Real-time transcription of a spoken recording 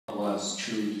was,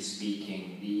 truly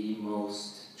speaking, the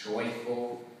most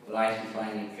joyful,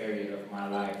 life-defining period of my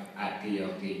life at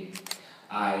DLD.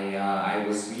 I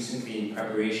was recently in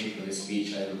preparation for this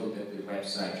speech. I looked at the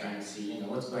website trying to see,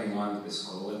 what's going on with the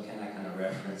school, what can I kind of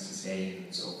reference to say,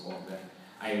 and so forth. And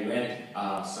I read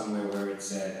somewhere where it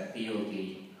said, at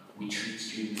DLD, we treat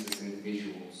students as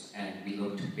individuals, and we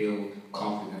look to build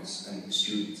confidence in the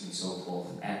students and so forth.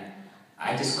 And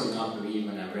I just could not believe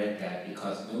when I read that,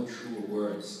 because no truer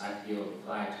words, I feel,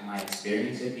 apply to my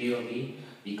experience at DLD,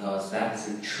 because that's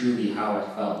truly how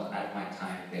I felt at my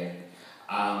time there.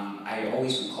 I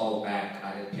always recall back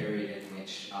at a period in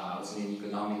which I was in an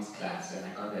economics class, and I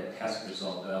got a test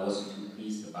result that I wasn't too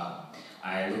pleased about.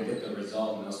 I looked at the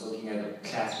result, and I was looking at a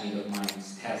classmate of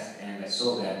mine's test, and I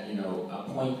saw that, a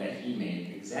point that he made,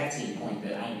 the exact same point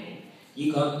that I made. He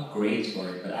got grades for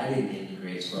it, but I didn't get any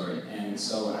grades for it. And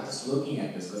so I was just looking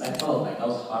at this, because I felt like I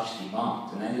was harshly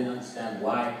mocked, and I didn't understand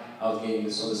why I was getting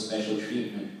this sort of special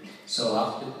treatment. So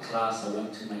after the class, I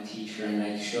went to my teacher, and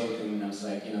I showed him, and I was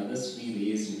like, this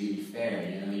really isn't really fair.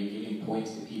 You're giving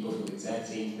points to people for the exact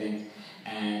same thing.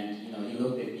 And, he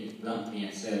looked at me bluntly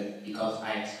and said, because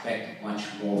I expect much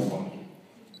more from you.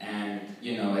 And,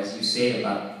 as you say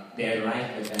about their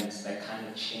life events that kind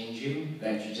of change you,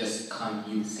 that you just can't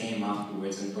be the same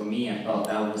afterwards. And for me, I felt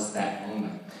that was that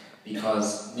moment.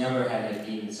 Because never had I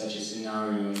been in such a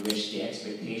scenario in which the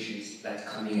expectations that's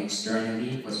coming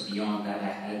externally was beyond that I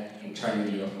had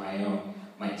internally of my own.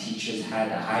 My teachers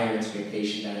had a higher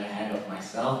expectation that I had of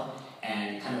myself,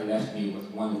 and it kind of left me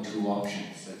with one or two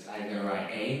options. It's either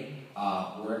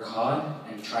work hard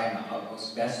and try my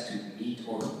utmost best to meet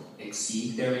or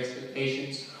exceed their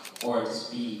expectations, or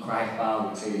just cry foul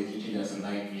and say the teacher doesn't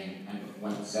like me and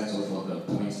want to settle for the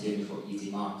points given for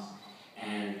easy marks.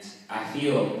 And I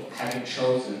feel, having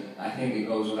chosen, I think it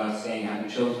goes without saying, having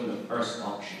chosen the first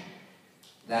option,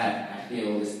 that I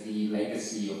feel is the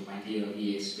legacy of my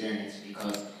DLD experience,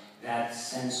 because that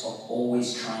sense of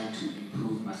always trying to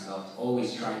improve myself,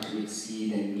 always trying to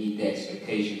exceed and meet the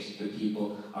expectations of the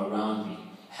people around me,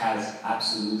 has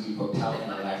absolutely propelled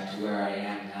my life to where I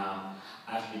am now.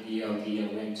 After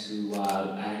DLD, I went to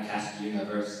Lancaster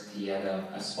University at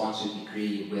a sponsored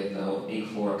degree with a Big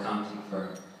Four accounting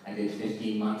firm. I did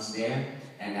 15 months there,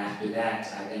 and after that,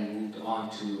 I then moved on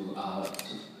to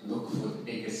look for the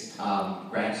biggest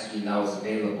grad stream that was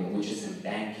available, which is in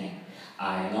banking.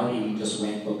 I not even just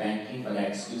went for banking, but I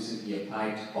exclusively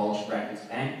applied to bulge brackets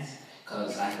banks,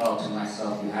 because I thought to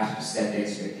myself, you have to set the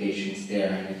expectations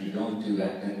there, and if you don't do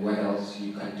that, then what else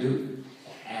you can do?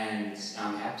 And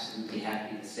I'm absolutely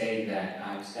happy to say that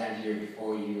I stand here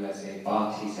before you as a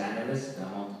Barclays analyst.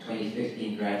 I'm on the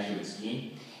 2015 graduate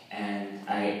scheme. And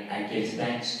I give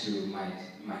thanks to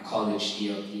my college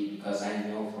DLD, because I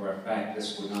know for a fact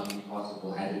this would not be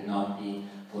possible had it not been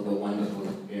for the wonderful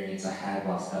experience I had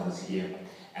whilst I was here.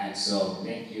 And so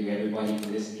thank you everybody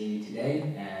for listening today,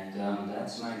 and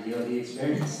that's my DLD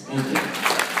experience. Thank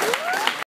you.